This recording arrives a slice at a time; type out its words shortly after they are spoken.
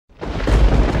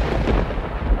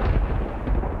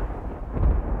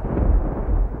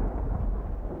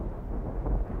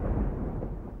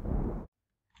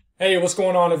Hey, what's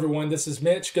going on, everyone? This is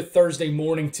Mitch. Good Thursday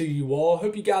morning to you all.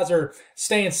 Hope you guys are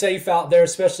staying safe out there,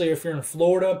 especially if you're in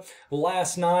Florida.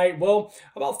 Last night, well,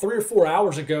 about 3 or 4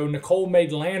 hours ago, Nicole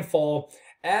made landfall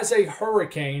as a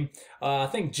hurricane, I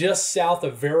think just south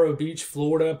of Vero Beach,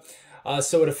 Florida.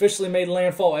 So it officially made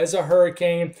landfall as a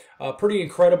hurricane. Pretty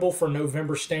incredible for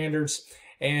November standards.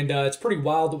 And it's pretty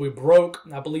wild that we broke,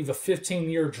 I believe, a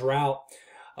 15-year drought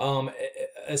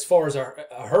as far as a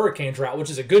hurricane drought, which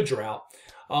is a good drought.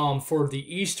 For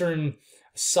the eastern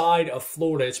side of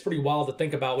Florida. It's pretty wild to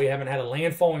think about. We haven't had a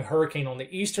landfalling hurricane on the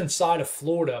eastern side of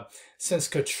Florida since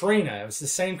Katrina. It was the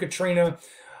same Katrina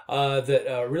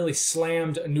that really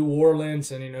slammed New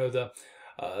Orleans, and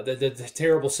the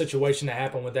terrible situation that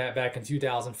happened with that back in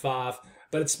 2005.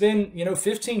 But it's been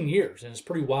 15 years, and it's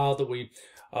pretty wild that we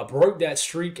broke that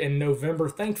streak in November.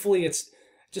 Thankfully, it's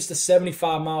just a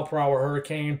 75-mile-per-hour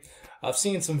hurricane. I've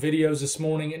seen some videos this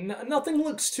morning, and nothing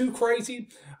looks too crazy,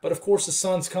 but of course the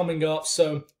sun's coming up,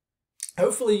 so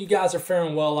hopefully you guys are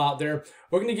faring well out there.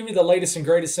 We're going to give you the latest and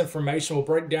greatest information. We'll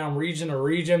break down region to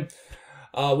region.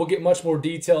 We'll get much more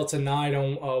detail tonight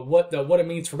on what it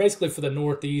means for basically for the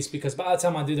Northeast, because by the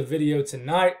time I do the video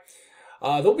tonight,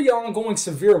 there'll be ongoing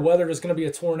severe weather. There's going to be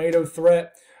a tornado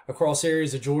threat across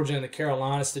areas of Georgia and the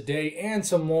Carolinas today and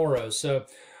tomorrow. So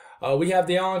we have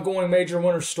the ongoing major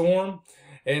winter storm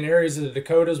in areas of the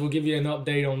Dakotas. We'll give you an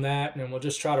update on that, and we'll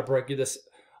just try to break this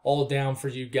all down for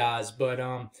you guys. But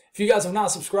if you guys have not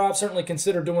subscribed, certainly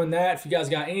consider doing that. If you guys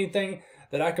got anything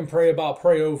that I can pray about,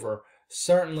 pray over,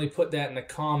 certainly put that in the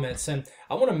comments. And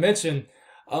I want to mention,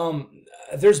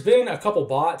 there's been a couple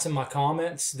bots in my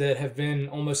comments that have been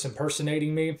almost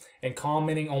impersonating me and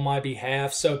commenting on my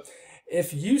behalf. So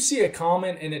if you see a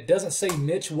comment and it doesn't say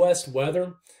Mitch West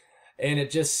Weather and it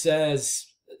just says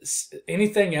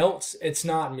anything else, it's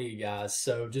not me, guys.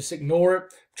 So just ignore it. I'm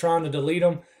trying to delete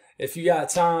them. If you got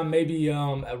time, maybe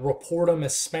report them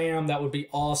as spam. That would be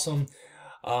awesome.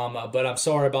 But I'm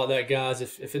sorry about that, guys.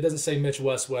 If it doesn't say Mitch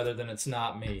West Weather, then it's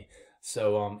not me.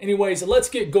 So anyways, let's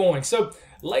get going. So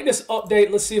latest update.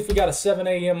 Let's see if we got a 7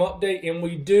 a.m. update, and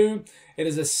we do. It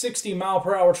is a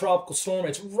 60-mile-per-hour tropical storm.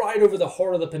 It's right over the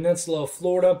heart of the peninsula of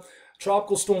Florida.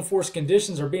 Tropical storm force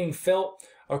conditions are being felt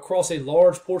across a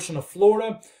large portion of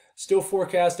Florida. Still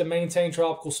forecast to maintain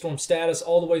tropical storm status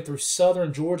all the way through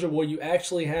southern Georgia, where you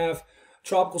actually have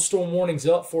tropical storm warnings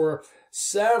up for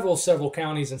several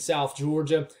counties in South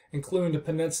Georgia, including the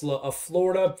peninsula of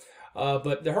Florida.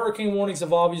 But the hurricane warnings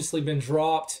have obviously been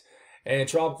dropped, and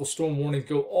tropical storm warnings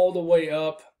go all the way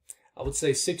up, I would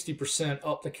say 60%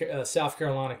 up the South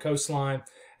Carolina coastline.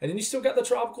 And then you still got the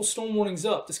tropical storm warnings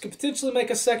up. This could potentially make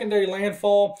a secondary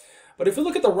landfall. But if you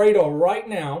look at the radar right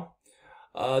now,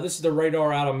 this is the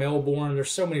radar out of Melbourne.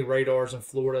 There's so many radars in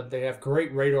Florida. They have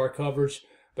great radar coverage.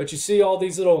 But you see all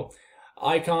these little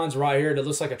icons right here that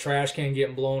looks like a trash can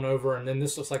getting blown over. And then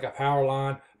this looks like a power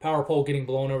line, power pole getting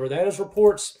blown over. That is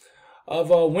reports of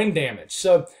wind damage.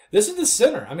 So this is the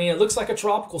center. I mean, it looks like a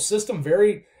tropical system.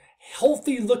 Very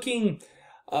healthy looking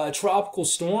tropical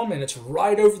storm. And it's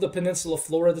right over the peninsula of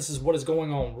Florida. This is what is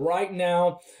going on right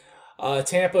now.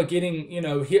 Tampa getting,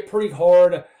 hit pretty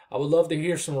hard. I would love to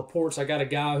hear some reports. I got a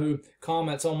guy who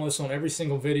comments almost on every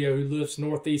single video who lives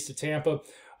northeast of Tampa.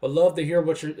 Would love to hear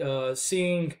what you're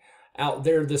seeing out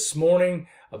there this morning.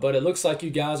 But it looks like you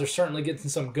guys are certainly getting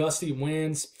some gusty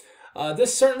winds.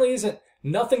 This certainly isn't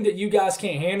nothing that you guys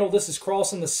can't handle. This is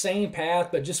crossing the same path,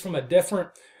 but just from a different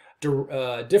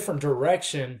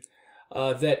direction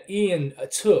that Ian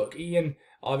took. Ian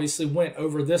obviously went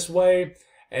over this way,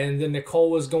 and then Nicole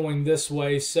was going this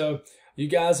way. So you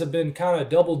guys have been kind of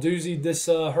double doozied this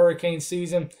hurricane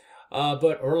season.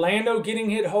 But Orlando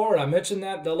getting hit hard. I mentioned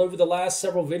that all over the last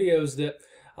several videos that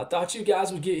I thought you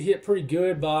guys would get hit pretty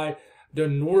good by the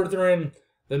northern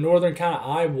kind of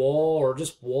eye wall or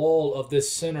just wall of this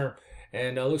center.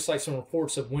 And looks like some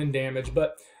reports of wind damage.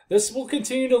 But this will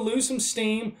continue to lose some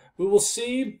steam. We will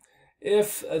see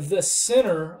if the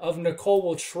center of Nicole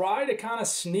will try to kind of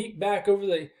sneak back over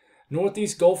the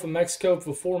northeast Gulf of Mexico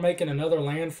before making another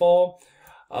landfall.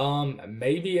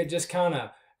 Maybe it just kind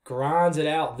of grinds it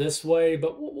out this way,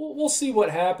 but we'll see what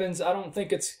happens. I don't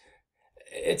think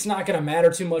it's not going to matter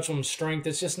too much on strength.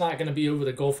 It's just not going to be over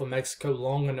the Gulf of Mexico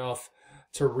long enough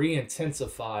to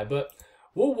re-intensify. But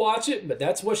we'll watch it, but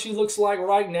that's what she looks like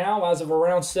right now as of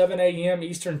around 7 a.m.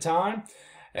 Eastern Time.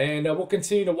 And we'll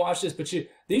continue to watch this. But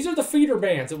these are the feeder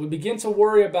bands that we begin to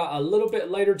worry about a little bit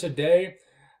later today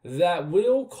that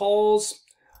will cause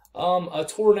a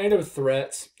tornado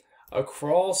threat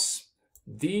across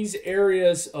these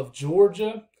areas of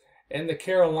Georgia and the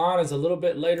Carolinas a little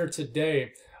bit later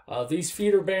today. These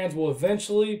feeder bands will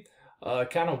eventually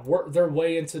kind of work their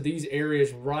way into these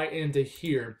areas right into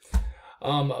here.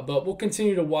 But we'll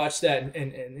continue to watch that,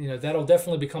 and you know, that'll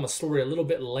definitely become a story a little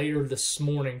bit later this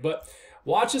morning. But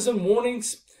watches and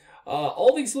warnings,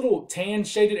 all these little tan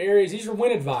shaded areas, these are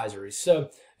wind advisories. So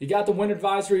you got the wind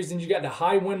advisories, and you got the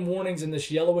high wind warnings in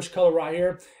this yellowish color right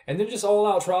here, and then just all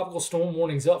out tropical storm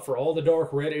warnings up for all the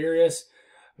dark red areas.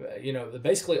 You know,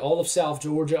 basically all of South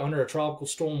Georgia under a tropical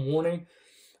storm warning.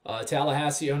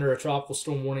 Tallahassee under a tropical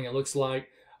storm warning, it looks like.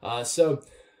 So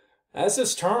as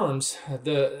this turns,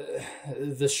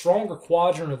 the stronger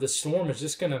quadrant of the storm is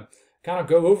just going to kind of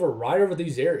go right over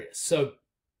these areas. So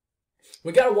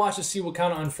we got to watch to see what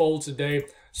kind of unfolds today.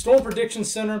 Storm Prediction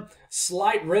Center,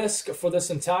 slight risk for this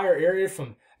entire area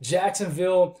from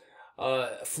Jacksonville,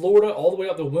 Florida, all the way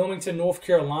up to Wilmington, North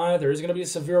Carolina. There is going to be a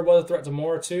severe weather threat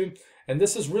tomorrow too. And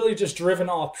this is really just driven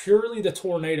off purely the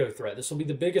tornado threat. This will be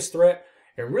the biggest threat,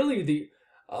 and really the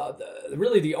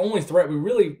only threat we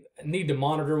really need to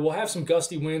monitor. We'll have some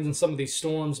gusty winds in some of these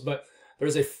storms, but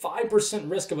there's a 5%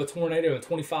 risk of a tornado at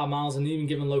 25 miles in any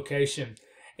given location.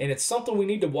 And it's something we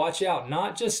need to watch out,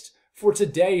 not just for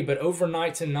today, but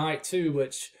overnight tonight too,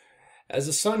 which as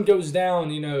the sun goes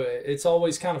down, you know, it's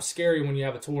always kind of scary when you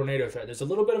have a tornado threat. There's a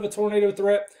little bit of a tornado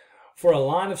threat for a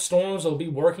line of storms that will be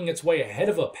working its way ahead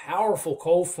of a powerful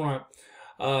cold front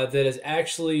that is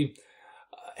actually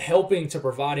helping to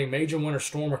provide a major winter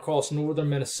storm across northern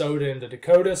Minnesota and the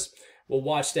Dakotas. We'll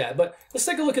watch that. But let's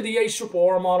take a look at the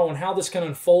HRRR model and how this can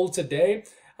unfold today.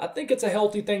 I think it's a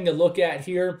healthy thing to look at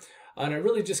here, and it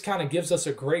really just kind of gives us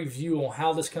a great view on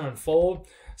how this can unfold.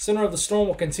 Center of the storm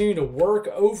will continue to work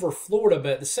over Florida,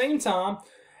 but at the same time,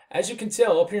 as you can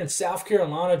tell, up here in South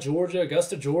Carolina, Georgia,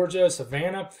 Augusta, Georgia,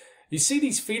 Savannah, you see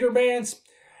these feeder bands?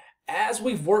 As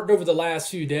we've worked over the last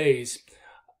few days,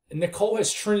 Nicole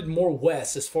has trended more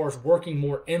west as far as working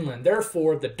more inland.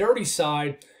 Therefore, the dirty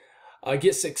side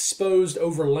gets exposed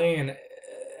over land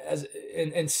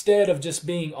instead of just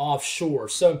being offshore.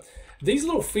 So these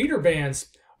little feeder bands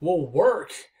will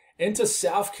work into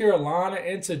South Carolina,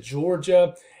 into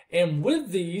Georgia, and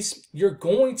with these, you're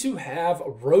going to have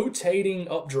rotating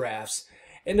updrafts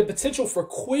and the potential for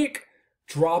quick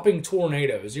dropping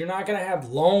tornadoes. You're not going to have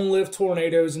long-lived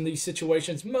tornadoes in these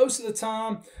situations most of the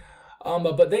time,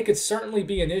 but they could certainly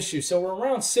be an issue. So we're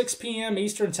around 6 p.m.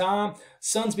 Eastern time.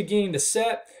 Sun's beginning to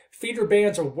set. Feeder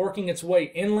bands are working its way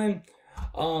inland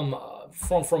from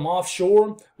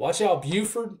offshore. Watch out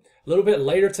Buford. A little bit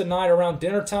later tonight around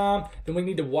dinner time. Then we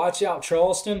need to watch out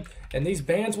Charleston. And these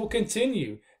bands will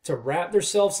continue to wrap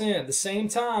themselves in. At the same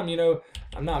time, you know,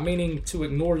 I'm not meaning to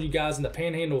ignore you guys in the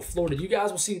panhandle of Florida. You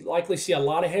guys will likely see a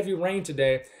lot of heavy rain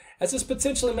today, as this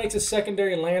potentially makes a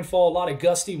secondary landfall. A lot of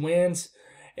gusty winds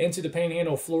into the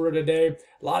panhandle of Florida today.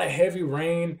 A lot of heavy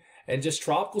rain and just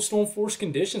tropical storm force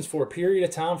conditions for a period of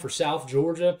time for South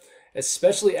Georgia,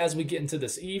 especially as we get into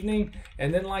this evening.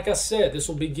 And then, like I said, this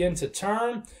will begin to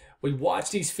turn. We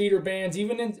watch these feeder bands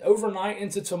even overnight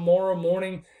into tomorrow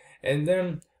morning, and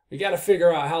then we got to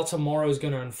figure out how tomorrow is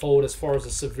going to unfold as far as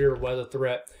a severe weather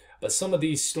threat. But some of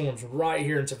these storms right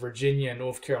here into Virginia and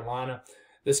North Carolina,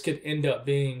 this could end up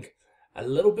being a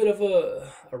little bit of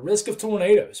a risk of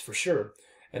tornadoes for sure.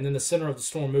 And then the center of the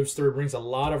storm moves through, brings a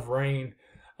lot of rain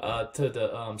to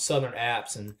the southern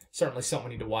apps, and certainly something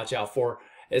we need to watch out for.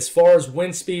 As far as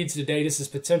wind speeds today, this is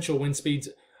potential wind speeds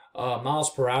miles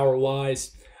per hour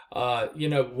wise. You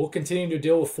know, we'll continue to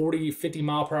deal with 40, 50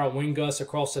 mile per hour wind gusts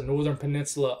across the northern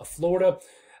peninsula of Florida.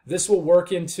 This will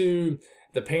work into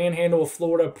the panhandle of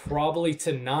Florida probably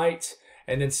tonight,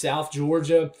 and then South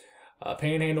Georgia,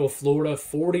 panhandle of Florida,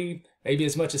 40, maybe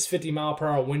as much as 50 mile per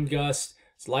hour wind gusts.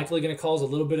 It's likely going to cause a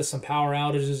little bit of some power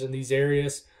outages in these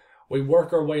areas. We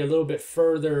work our way a little bit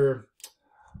further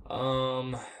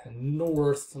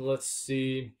north, let's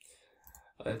see,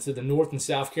 into the north and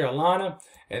South Carolina,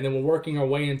 and then we're working our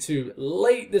way into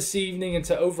late this evening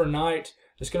into overnight.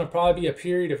 There's going to probably be a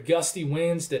period of gusty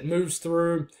winds that moves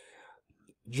through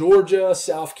Georgia,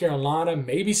 South Carolina,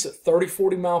 maybe 30,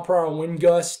 40 mile per hour wind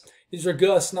gusts. These are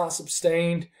gusts, not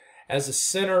sustained, as the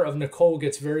center of Nicole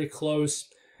gets very close.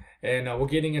 And we're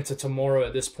getting into tomorrow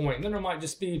at this point. And then there might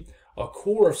just be a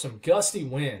core of some gusty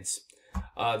winds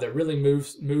that really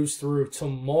moves through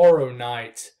tomorrow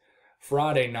night,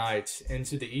 Friday night,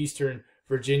 into the eastern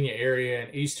Virginia area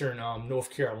and eastern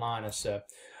North Carolina. So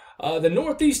the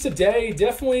Northeast today,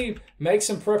 definitely make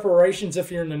some preparations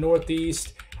if you're in the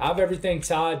Northeast. Have everything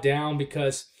tied down,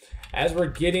 because as we're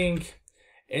getting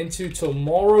into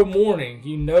tomorrow morning,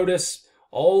 you notice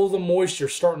all the moisture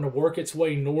starting to work its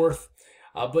way north.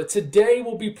 But today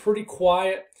will be pretty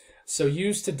quiet, so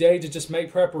use today to just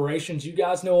make preparations. You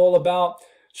guys know all about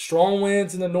strong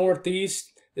winds in the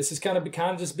Northeast. this is kind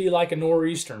of just be like a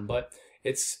nor'easter, but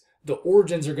the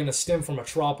origins are going to stem from a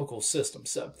tropical system.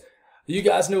 So you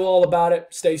guys know all about it.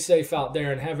 Stay safe out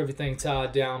there and have everything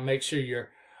tied down. Make sure your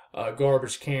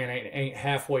garbage can ain't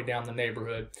halfway down the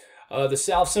neighborhood. The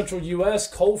south central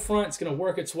U.S. cold front is going to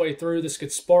work its way through. This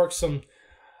could spark some.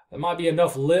 There might be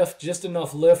enough lift, just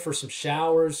enough lift for some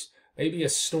showers, maybe a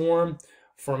storm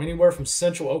from anywhere from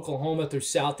central Oklahoma through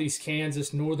southeast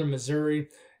Kansas, northern Missouri,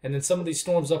 and then some of these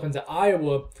storms up into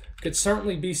Iowa could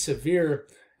certainly be severe.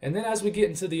 And then as we get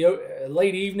into the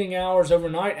late evening hours,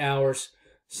 overnight hours,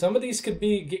 some of these could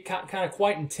get kind of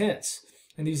quite intense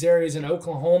in these areas in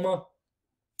Oklahoma.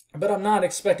 But I'm not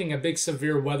expecting a big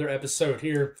severe weather episode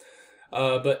here.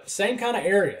 But same kind of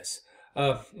areas.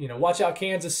 Watch out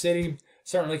Kansas City.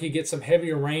 Certainly could get some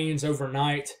heavier rains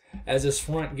overnight as this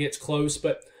front gets close.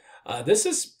 But this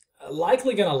is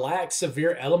likely going to lack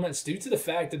severe elements due to the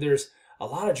fact that there's a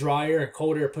lot of dry air and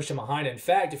cold air pushing behind it. In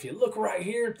fact, if you look right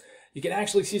here, you can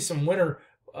actually see some winter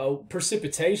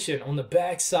precipitation on the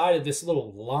back side of this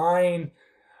little line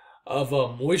of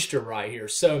moisture right here.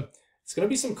 So it's going to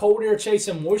be some cold air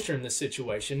chasing moisture in this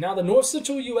situation. Now, the north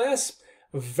central U.S.,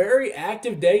 a very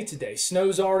active day today.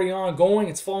 Snow's already ongoing.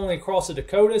 It's falling across the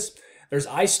Dakotas. There's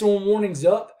ice storm warnings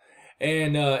up.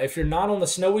 And if you're not on the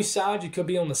snowy side, you could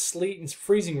be on the sleet and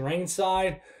freezing rain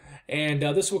side. And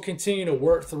this will continue to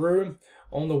work through.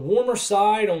 On the warmer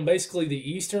side, on basically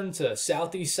the eastern to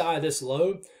southeast side of this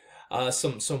low,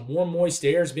 some warm, moist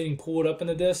air is being pulled up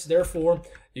into this. Therefore,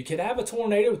 you could have a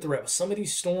tornado threat with some of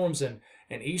these storms in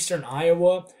eastern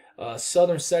Iowa,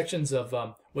 southern sections of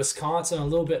Wisconsin a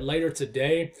little bit later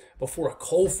today before a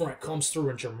cold front comes through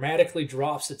and dramatically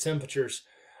drops the temperatures.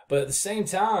 But at the same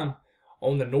time,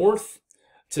 on the north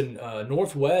to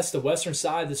northwest, the western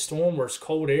side of the storm where it's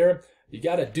cold air, you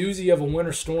got a doozy of a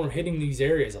winter storm hitting these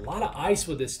areas. A lot of ice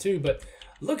with this too, but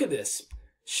look at this.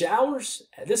 Showers,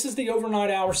 this is the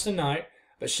overnight hours tonight,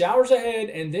 but showers ahead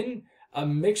and then a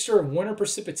mixture of winter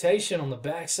precipitation on the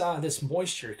backside of this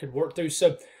moisture could work through.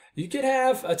 So you could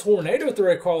have a tornado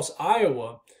threat across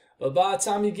Iowa, but by the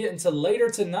time you get into later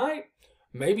tonight,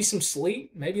 maybe some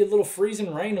sleet, maybe a little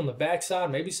freezing rain on the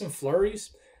backside, maybe some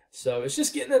flurries. So it's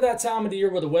just getting to that time of the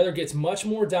year where the weather gets much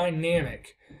more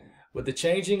dynamic with the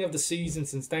changing of the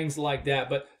seasons and things like that.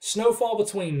 But snowfall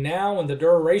between now and the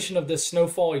duration of this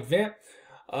snowfall event,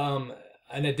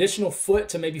 an additional foot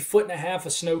to maybe foot and a half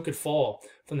of snow could fall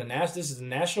from this is the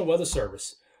National Weather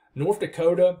Service. North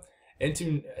Dakota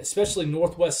into especially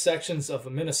northwest sections of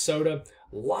Minnesota,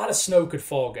 a lot of snow could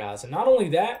fall, guys. And not only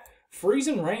that,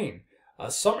 freezing rain.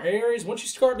 Some areas, once you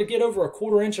start to get over a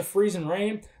quarter inch of freezing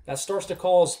rain, that starts to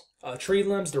cause tree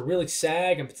limbs to really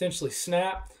sag and potentially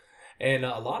snap. And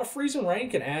a lot of freezing rain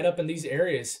can add up in these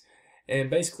areas. And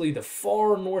basically the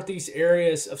far northeast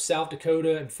areas of South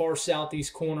Dakota and far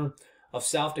southeast corner of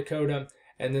South Dakota.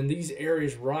 And then these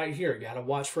areas right here, got to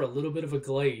watch for a little bit of a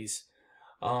glaze.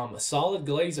 A solid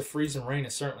glaze of freezing rain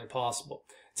is certainly possible.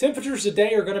 Temperatures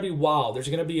today are going to be wild. There's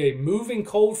going to be a moving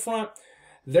cold front.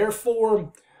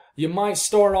 Therefore, you might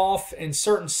start off in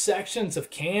certain sections of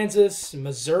Kansas,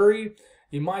 Missouri.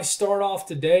 You might start off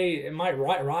today, it might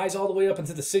rise all the way up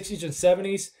into the 60s and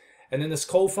 70s. And then this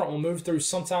cold front will move through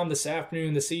sometime this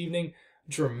afternoon, this evening.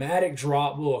 Dramatic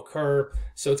drop will occur.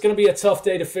 So it's going to be a tough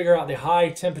day to figure out the high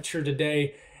temperature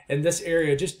today in this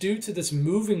area just due to this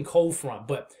moving cold front.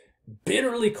 But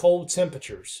bitterly cold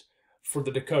temperatures for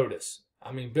the Dakotas.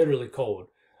 I mean, bitterly cold.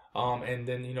 And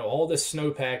then, all this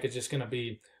snowpack is just going to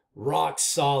be rock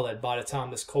solid by the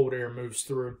time this cold air moves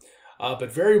through.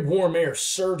 But very warm air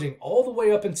surging all the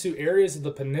way up into areas of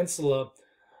the peninsula,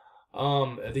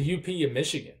 the UP of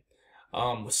Michigan.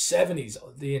 With 70s,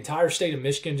 the entire state of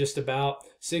Michigan just about,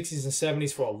 60s and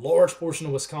 70s for a large portion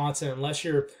of Wisconsin, unless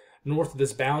you're north of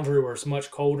this boundary where it's much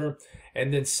colder.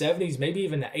 And then 70s, maybe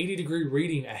even an 80-degree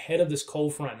reading ahead of this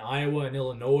cold front in Iowa and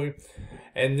Illinois.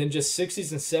 And then just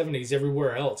 60s and 70s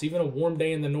everywhere else. Even a warm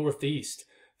day in the Northeast.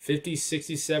 50s,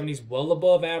 60s, 70s, well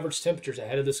above average temperatures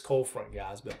ahead of this cold front,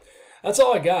 guys. But that's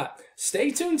all I got.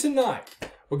 Stay tuned tonight.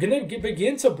 We're going to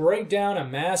begin to break down a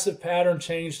massive pattern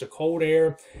change to cold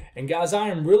air. And guys, I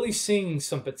am really seeing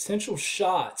some potential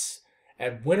shots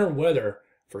at winter weather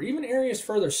for even areas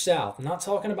further south. I'm not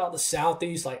talking about the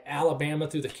southeast like Alabama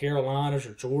through the Carolinas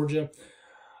or Georgia.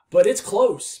 But it's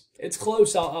close. It's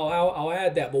close. I'll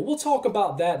add that. But we'll talk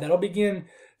about that. That'll begin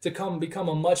to become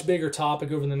a much bigger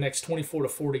topic over the next 24 to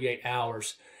 48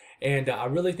 hours. And I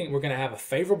really think we're going to have a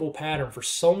favorable pattern for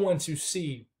someone to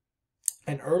see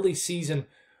an early season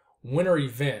winter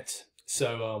event.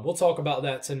 So we'll talk about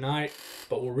that tonight,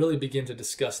 but we'll really begin to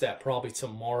discuss that probably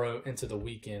tomorrow into the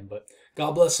weekend. But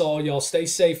God bless all y'all. Stay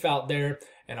safe out there.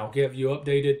 and I'll give you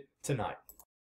updated tonight.